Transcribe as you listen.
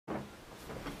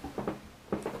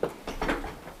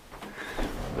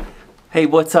Hey,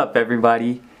 what's up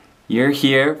everybody? You're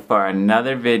here for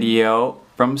another video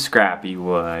from Scrappy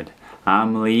Wood.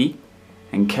 I'm Lee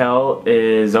and Kel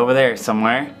is over there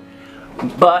somewhere.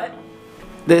 But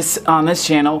on this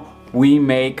channel we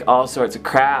make all sorts of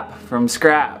crap from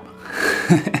scrap.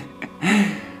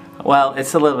 Well,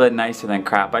 it's a little bit nicer than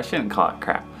crap. I shouldn't call it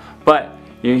crap. But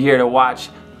you're here to watch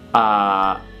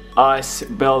us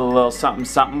build a little something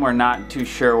something. We're not too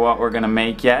sure what we're gonna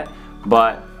make yet,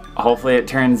 but hopefully it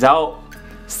turns out.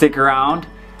 Stick around,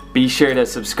 be sure to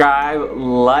subscribe,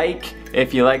 like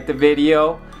if you like the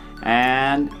video,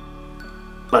 and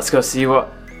let's go see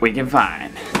what we can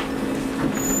find.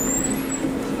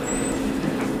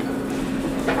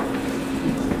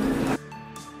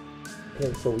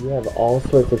 Okay, so we have all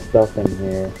sorts of stuff in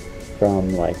here, from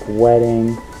like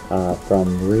wedding,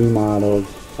 from remodels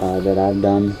that I've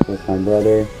done with my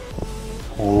brother,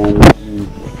 and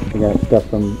we got stuff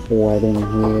from wedding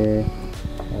here.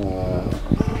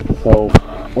 So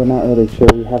we're not really sure.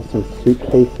 We have some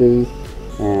suitcases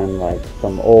and like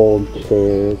some old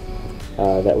chairs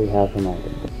that we have from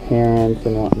like parents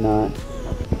and whatnot.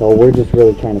 So we're just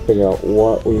really trying to figure out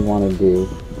what we want to do.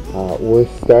 We're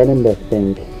starting to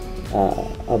think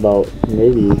about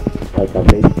maybe like a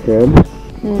baby crib.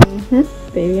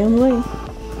 Mm-hmm. Baby on the way.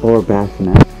 Or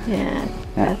bassinet. Yeah,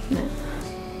 bassinet.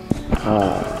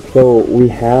 So we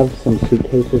have some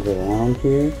suitcases around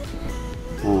here.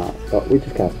 But we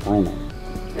just gotta find them.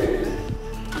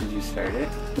 Did you start it?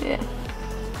 Yeah.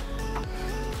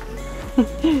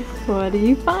 What are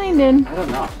you finding? I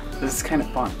don't know. This is kind of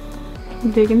fun.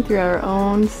 Digging through our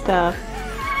own stuff.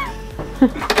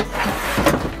 Look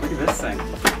at this thing.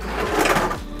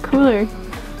 Cooler.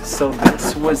 So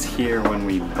this was here when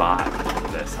we bought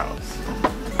this house.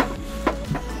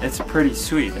 It's pretty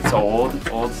sweet. It's old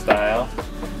style.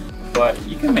 But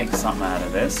you can make something out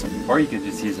of this, or you could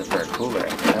just use it for a cooler, I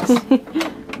guess.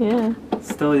 Yeah. It's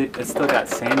still got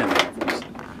sand in there.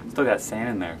 Still got sand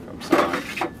in there from someone.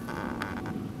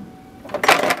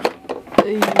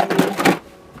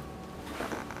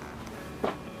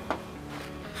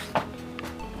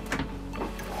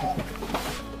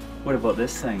 What about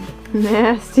this thing?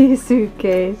 Nasty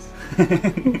suitcase.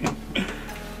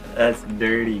 That's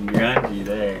dirty, grungy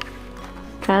there.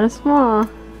 Kind of small.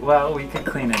 Well, we could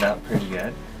clean it up pretty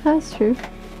good. That's true.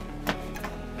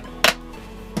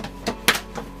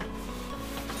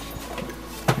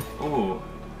 Ooh,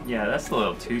 yeah, that's a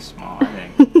little too small, I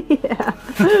think. Yeah.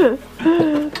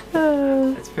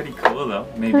 It's pretty cool though.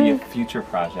 Maybe a future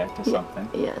project or something.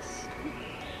 Yes.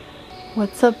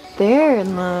 What's up there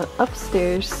in the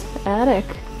upstairs attic?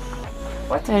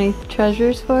 What? Any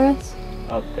treasures for us?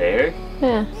 Up there?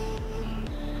 Yeah.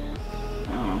 I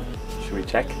don't know. Should we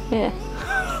check? Yeah.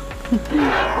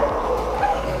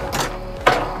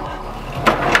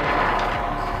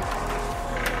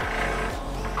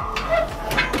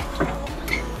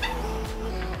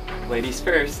 Ladies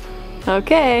first.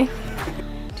 Okay.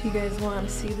 Do you guys want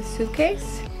to see the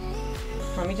suitcase?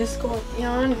 Let me just go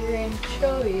yonder and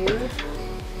show you.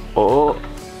 Oh,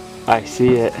 I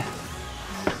see it.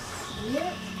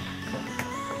 Yep.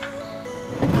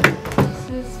 This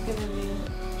is gonna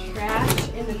be trash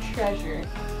and a treasure.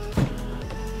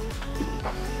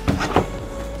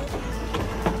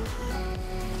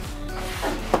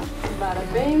 Bada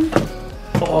bing.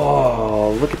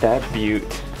 Oh, look at that beaut.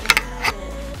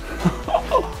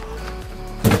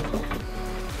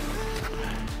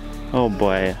 Oh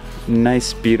boy,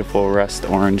 nice beautiful rust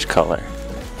orange color.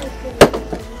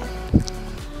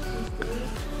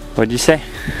 What'd you say?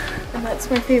 And that's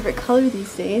my favorite color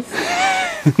these days.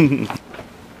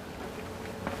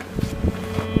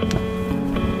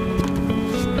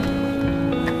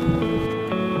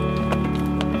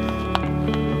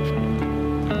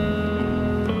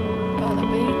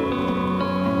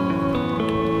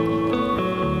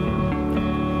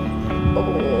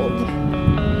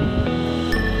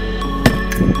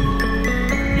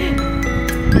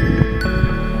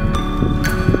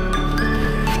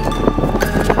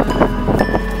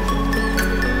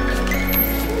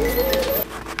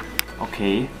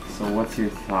 Okay, so what's your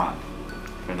thought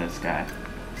for this guy?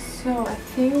 So I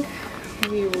think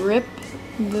we rip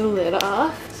the lid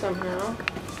off somehow.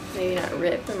 Maybe not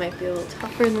rip, it might be a little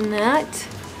tougher than that.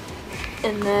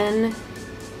 And then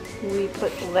we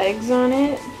put legs on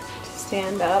it to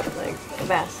stand up, like a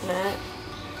bassinet.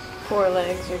 4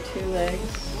 legs or 2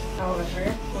 legs,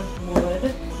 however, with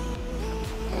wood.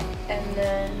 And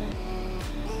then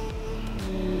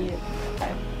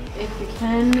if you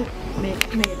can,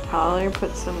 make it taller,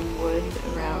 put some wood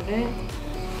around it.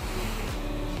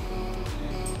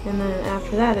 And then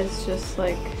after that it's just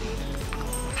like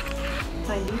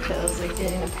fine details, like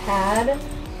getting a pad.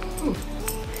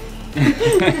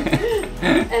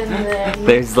 And then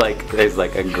there's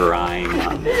like a grime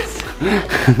on this.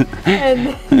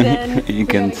 And then you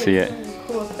can see it.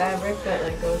 Cool fabric that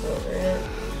like goes over it.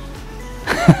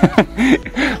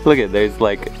 Look at, there's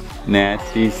like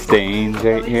nasty stains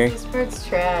right here. This part's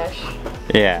trash.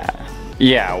 Yeah.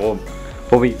 Yeah, we'll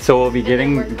be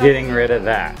getting rid of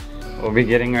that. We'll be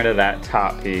getting rid of that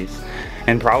top piece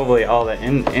and probably all the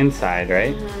inside,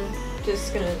 right? Mm-hmm.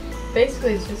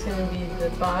 Basically it's just gonna be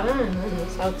the bottom and then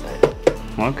this outside.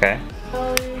 Okay.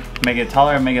 Make it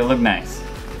taller and make it look nice.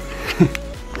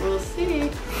 We'll see.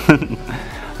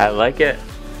 I like it.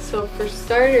 So for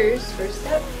starters, first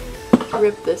step,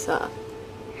 rip this off.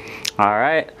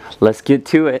 Alright, let's get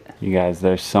to it. You guys,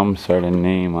 there's some sort of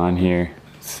name on here.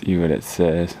 Let's see what it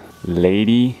says.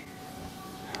 Lady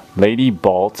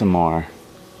Baltimore.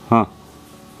 Huh.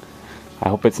 I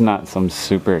hope it's not some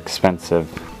super expensive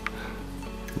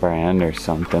brand or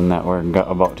something that we're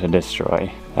about to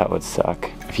destroy. That would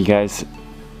suck. If you guys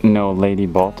know Lady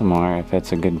Baltimore, if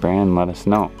it's a good brand, let us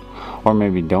know. Or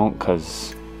maybe don't,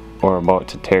 because we're about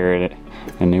to tear it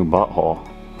a new butthole.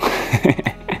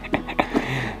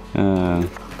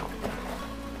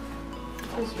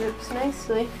 This rips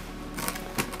nicely.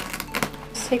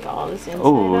 Let's take all this inside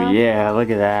Oh off. yeah, look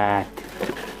at that.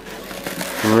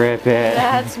 Rip it.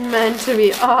 That's meant to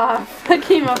be off. That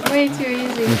came off way too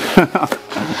easy.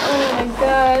 Oh my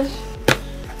gosh.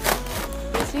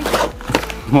 See?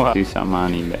 Well, do something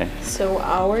on eBay. So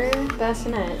our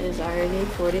bassinet is already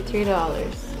 $43.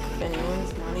 If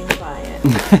anyone's wanting to buy it.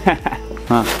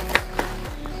 Huh.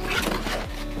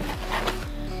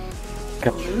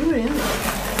 Ooh, in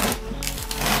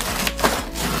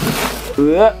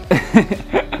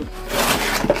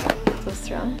So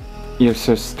strong. You're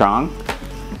so strong?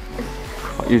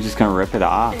 You're just gonna rip it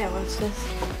off? Yeah, watch this.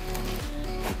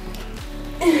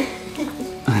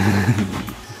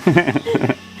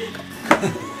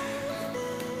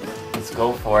 Let's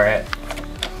go for it.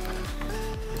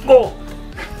 Oh!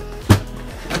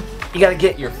 You gotta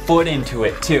get your foot into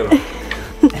it too.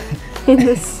 in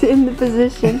the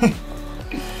position.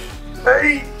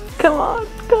 Hey! Come on,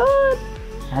 God.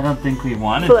 I don't think we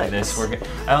want to do this. I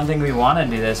don't think we want to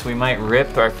do this. We might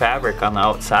rip our fabric on the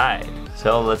outside.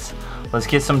 So let's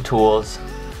get some tools.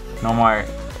 No more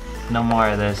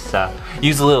of this stuff.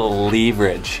 Use a little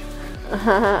leverage.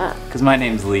 Cause my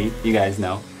name's Lee. You guys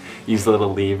know. Use a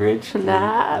little leverage.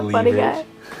 Nah, funny guy.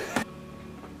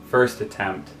 First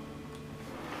attempt.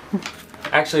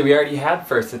 Actually, we already had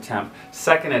first attempt.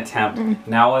 Second attempt.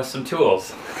 Now with some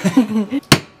tools.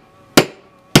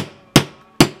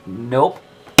 Nope.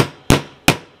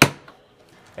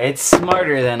 It's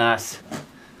smarter than us.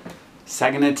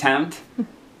 Second attempt,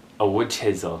 a wood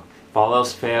chisel. If all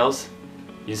else fails,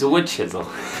 use a wood chisel.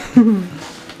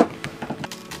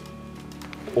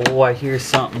 Oh, I hear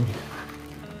something.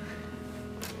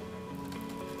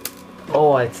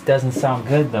 Oh, it doesn't sound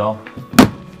good though.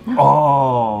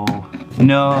 Oh,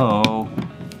 no.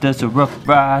 That's a rough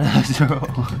ride.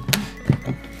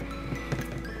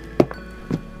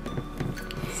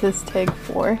 It says take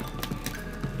 4.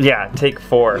 Yeah, take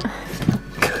 4.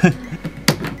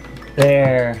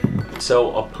 There.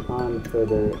 So upon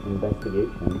further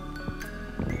investigation,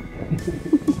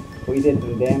 we did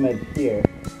some damage here,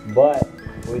 but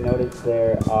we noticed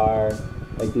there are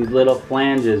like these little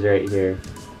flanges right here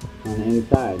on the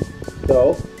inside.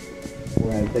 So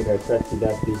we're gonna take our trusty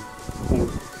dusty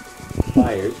pink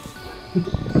pliers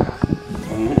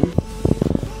and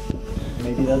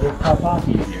maybe they'll just pop off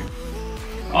easier.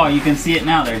 Oh, you can see it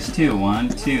now. There's 2. 1,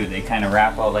 2. They kind of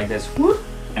wrap out like this, whoop,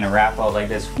 and a wrap out like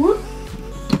this, whoop.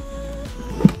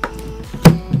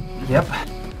 Yep.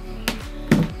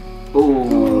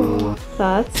 Ooh.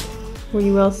 Thoughts? Were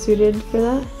you well suited for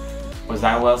that? Was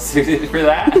I well suited for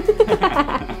that?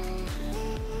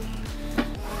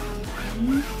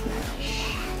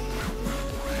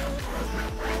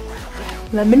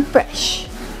 Lemon fresh.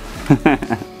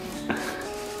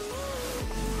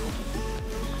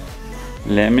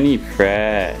 Lemony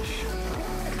fresh.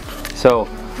 So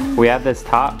we have this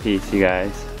top piece, you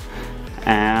guys,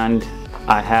 and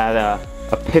I had a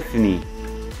epiphany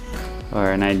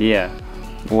or an idea.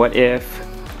 What if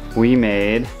we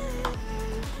made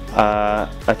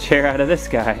a chair out of this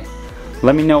guy?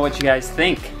 Let me know what you guys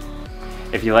think.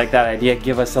 If you like that idea,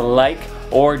 give us a like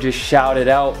or just shout it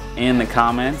out in the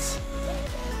comments.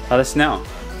 Let us know.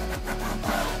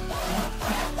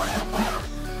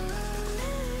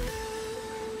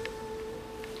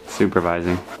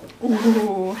 Supervising.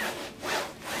 Ooh,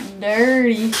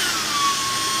 dirty.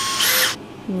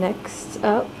 Next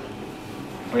up,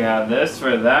 we have this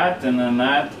for that, and then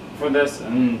that for this,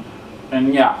 and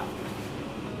yeah.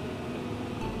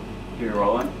 You're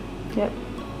rolling? Yep.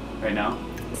 Right now?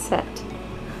 Set.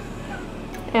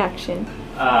 Action.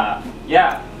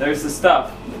 Yeah, there's the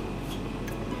stuff.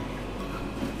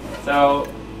 So,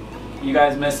 you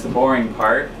guys missed the boring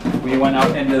part. We went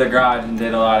out into the garage and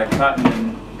did a lot of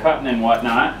cutting and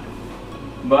whatnot.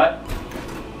 But,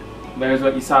 there's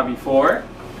what you saw before.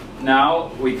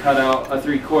 Now, we cut out a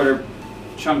 3/4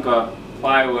 chunk of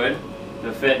plywood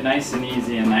to fit nice and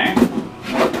easy in there.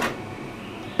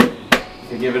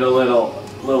 To give it a little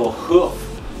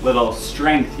hoof, little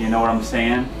strength, you know what I'm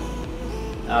saying?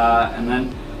 And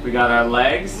then we got our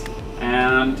legs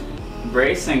and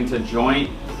bracing to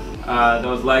joint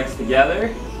those legs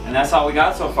together, and that's all we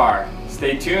got so far.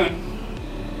 Stay tuned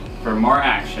for more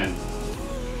action.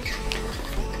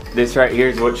 This right here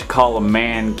is what you call a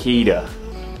man-kita.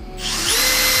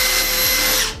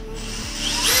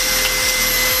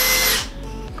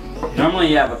 Normally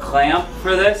you have a clamp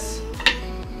for this,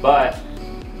 but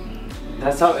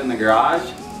that's out in the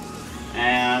garage,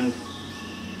 and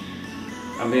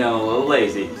I'm being a little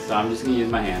lazy, so I'm just gonna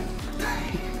use my hand.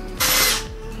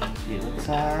 It looks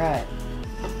alright.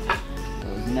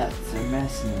 Those nuts are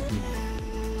messing with me.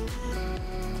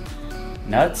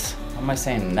 Nuts? Why am I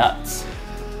saying nuts?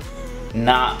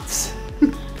 Knots.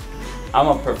 I'm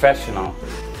a professional.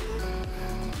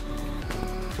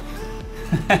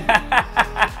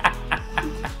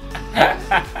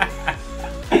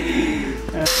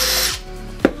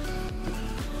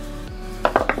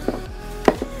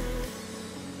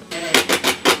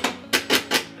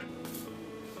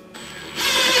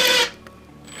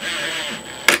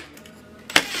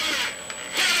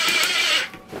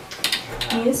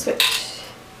 Need a switch.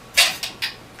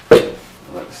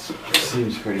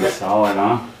 Seems pretty solid,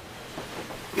 huh?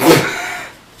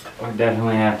 We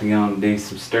definitely have to go and do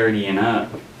some sturdying up.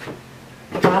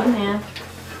 Bottom half.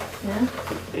 Yeah.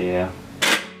 Yeah.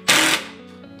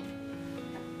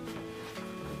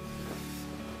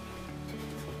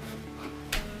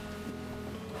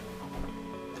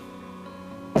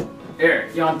 Here,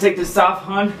 you want to take this off,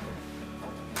 hon?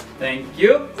 Thank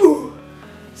you. Ooh.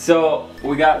 So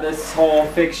we got this whole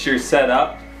fixture set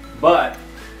up, but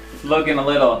it's looking a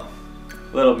little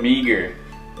meager.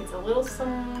 It's a little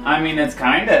some. I mean, it's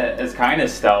kinda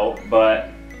stout,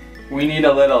 but we need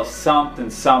a little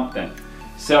something.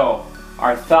 So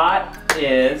our thought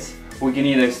is we can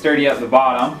either sturdy up the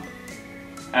bottom,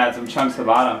 add some chunks to the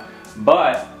bottom,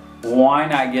 but why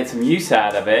not get some use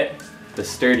out of it, the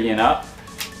sturdying up,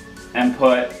 and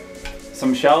put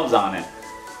some shelves on it.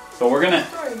 So we're gonna,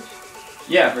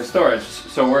 yeah, for storage.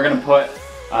 So we're gonna put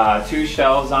 2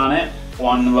 shelves on it,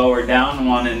 one lower down,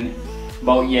 one in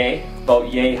about yay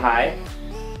high.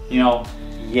 You know,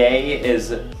 yay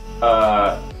is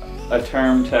a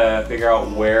term to figure out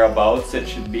whereabouts it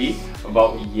should be.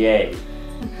 About yay.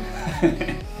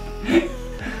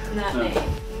 Not nay.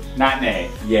 Not nay,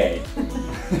 yay.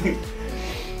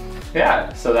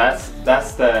 Yeah, so that's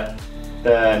the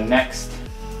next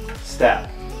step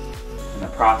in the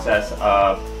process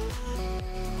of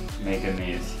making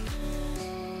these,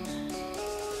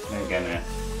 making it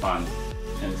fun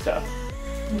and stuff.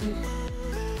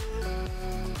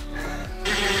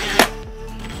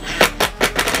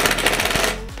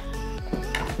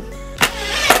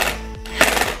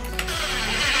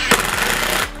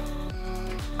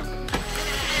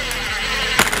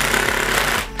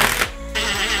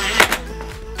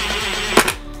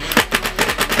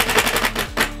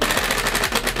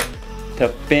 To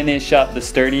finish up the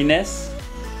sturdiness,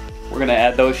 we're gonna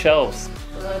add those shelves.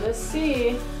 Let us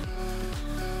see.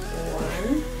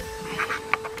 1.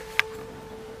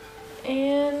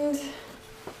 And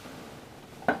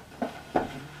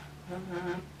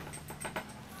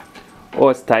oh,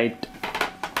 it's tight.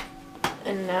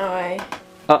 and now I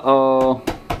Uh-oh.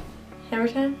 hammer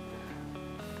time.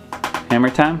 Hammer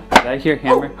time? Did I hear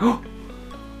hammer? Oh.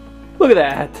 Look at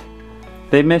that.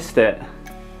 They missed it.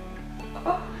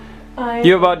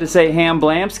 You're about to say ham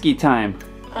blamsky time.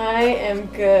 I am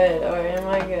good, or am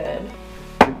I good?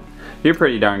 You're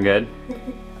pretty darn good.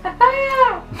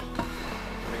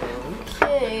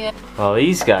 Okay. Well,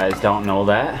 these guys don't know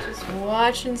that. Just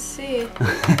watch and see.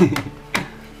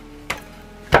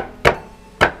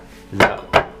 Is that...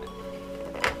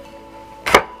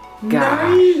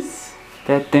 Gosh, Nice.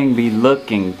 that thing be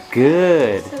looking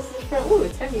good. This is the front. Ooh,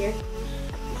 it's heavier.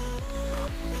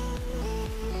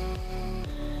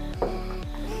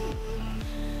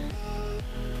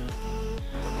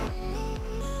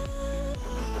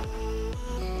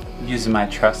 Using my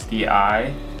trusty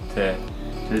eye to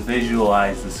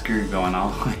visualize the screw going all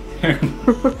the way.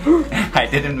 I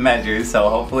didn't measure, so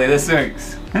hopefully this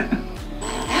works.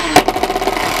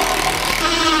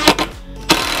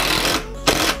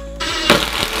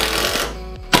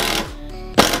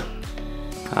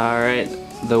 Alright,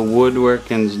 the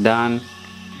woodworking's done,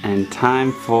 and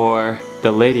time for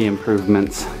the lady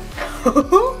improvements.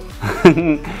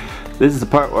 This is the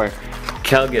part where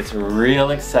Kel gets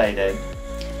real excited.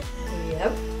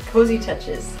 Yep, cozy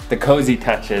touches. The cozy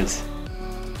touches.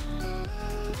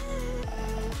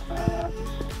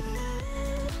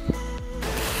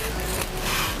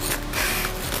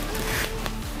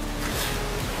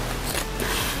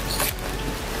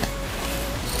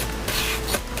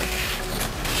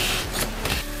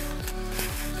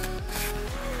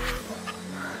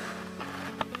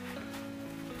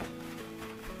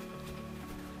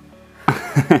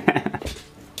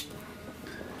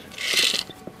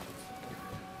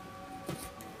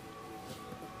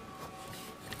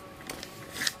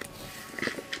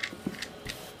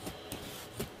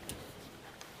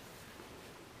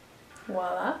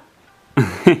 Voila.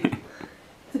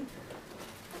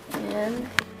 And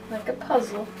like a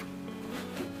puzzle.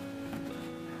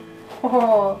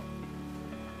 Oh,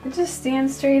 it just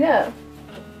stands straight up.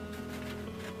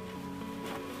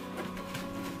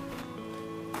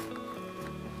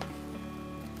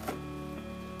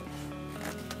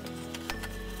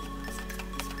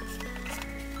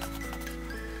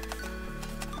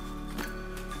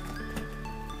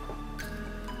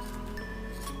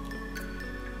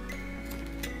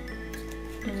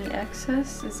 And the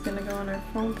excess is gonna go in our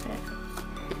foam pit.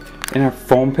 In our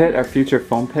foam pit? Our future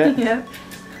foam pit? Yep.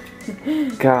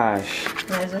 Gosh.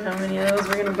 Imagine how many of those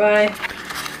we're gonna buy.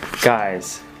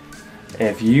 Guys,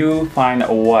 if you find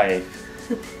a wife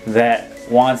that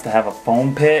wants to have a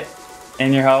foam pit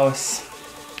in your house,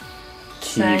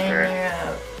 keep Sign her. her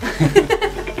up.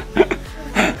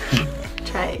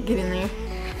 Try it, get in there.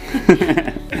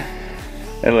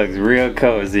 It looks real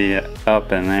cozy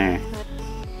up in there.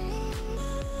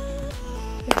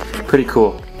 Pretty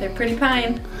cool. They're pretty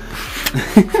pine.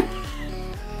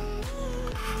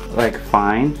 Like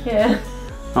fine? Yeah.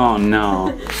 Oh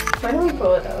no. Why don't we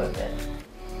pull it out a bit?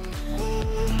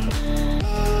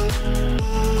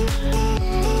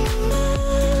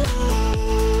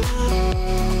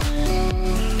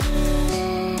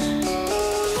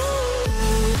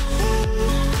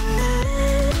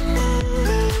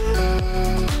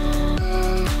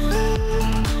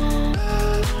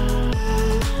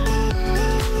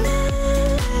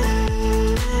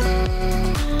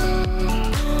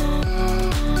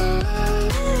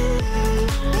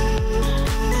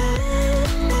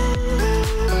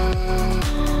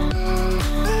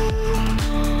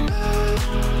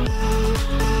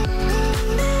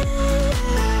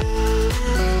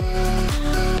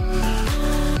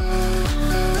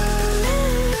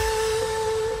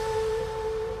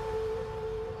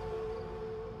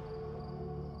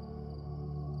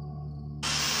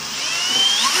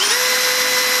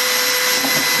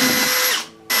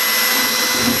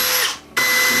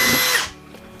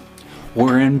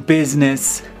 We're in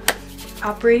business.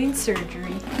 Operating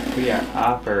surgery. We are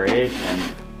operation.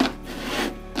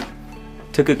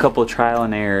 Took a couple trial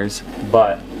and errors,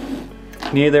 but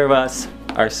neither of us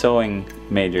are sewing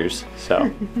majors,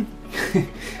 so.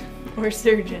 Or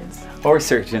surgeons. Or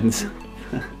surgeons.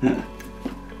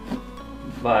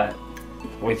 But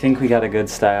we think we got a good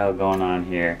style going on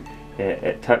here.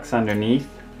 It tucks underneath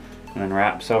and then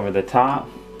wraps over the top.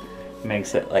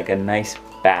 Makes it like a nice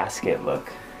basket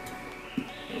look.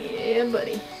 Yeah,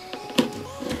 buddy.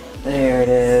 There it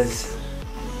is.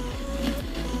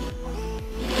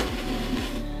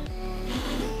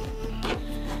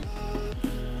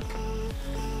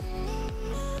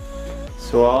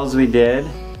 So all we did,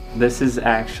 this is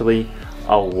actually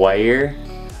a wire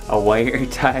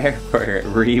tire for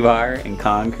rebar and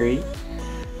concrete.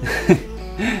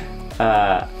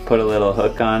 Put a little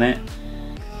hook on it,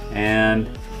 and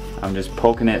I'm just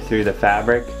poking it through the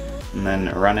fabric and then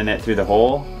running it through the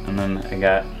hole, and then I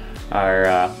got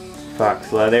our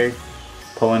fox leather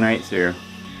pulling right through.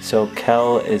 So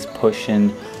Kel is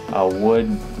pushing a wood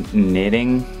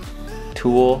knitting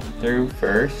tool through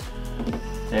first.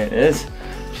 There it is.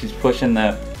 She's pushing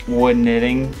the wood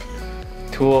knitting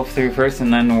tool through first,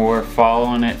 and then we're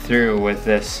following it through with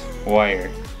this wire.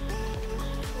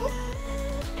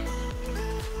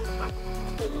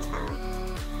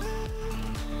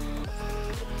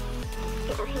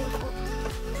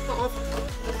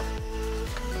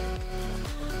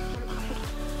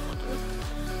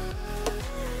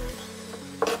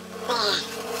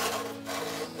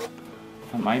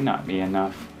 That might not be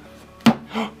enough.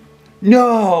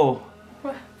 No!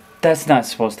 What? That's not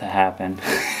supposed to happen.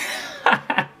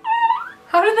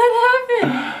 How did that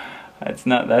happen? It's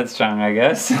not that strong, I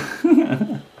guess.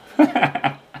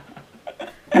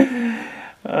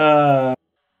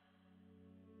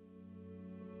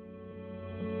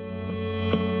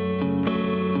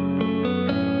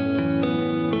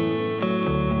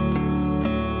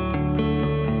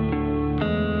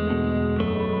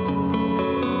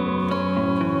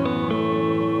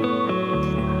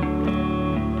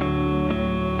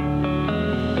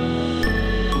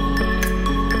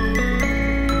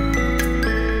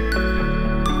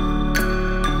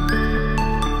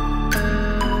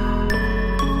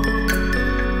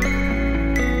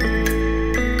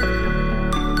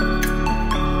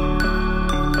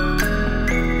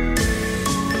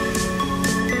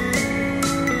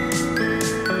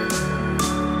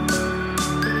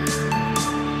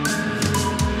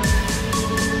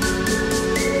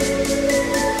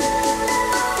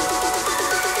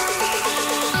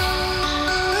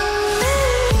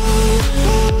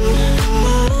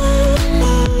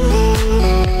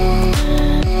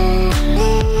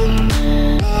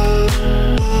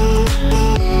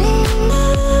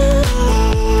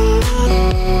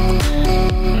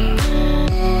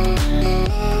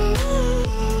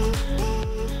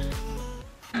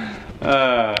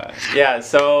 Yeah,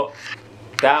 so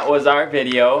that was our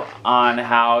video on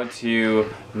how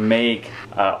to make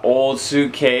an old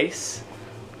suitcase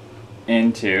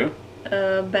into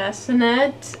a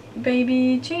bassinet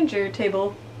baby changer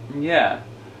table. Yeah.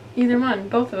 Either one,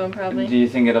 both of them probably. Do you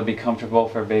think it'll be comfortable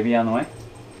for baby on the way?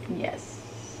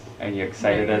 Yes. Are you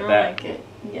excited You're at gonna that? Like it.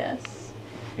 Yes.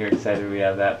 You're excited we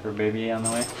have that for baby on the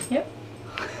way? Yep.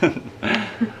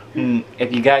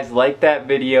 If you guys like that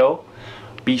video,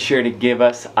 be sure to give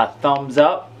us a thumbs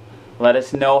up. Let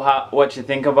us know what you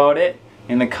think about it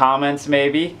in the comments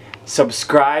maybe.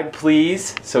 Subscribe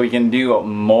please so we can do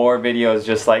more videos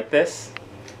just like this.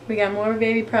 We got more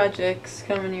baby projects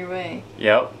coming your way.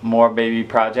 Yep, more baby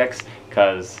projects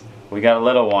because we got a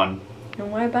little one.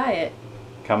 And why buy it?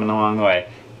 Coming along the way.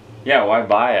 Yeah, why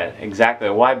buy it?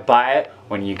 Exactly. Why buy it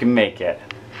when you can make it?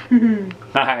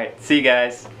 Alright, see you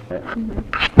guys.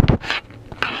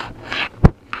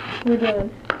 We're done.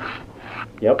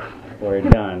 Yep, we're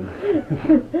done.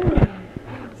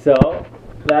 So,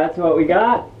 that's what we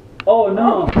got. Oh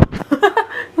no!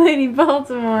 Lady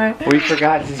Baltimore. We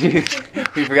forgot to do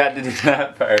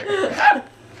that part.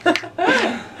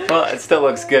 Well, it still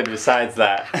looks good besides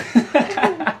that.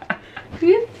 Do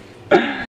you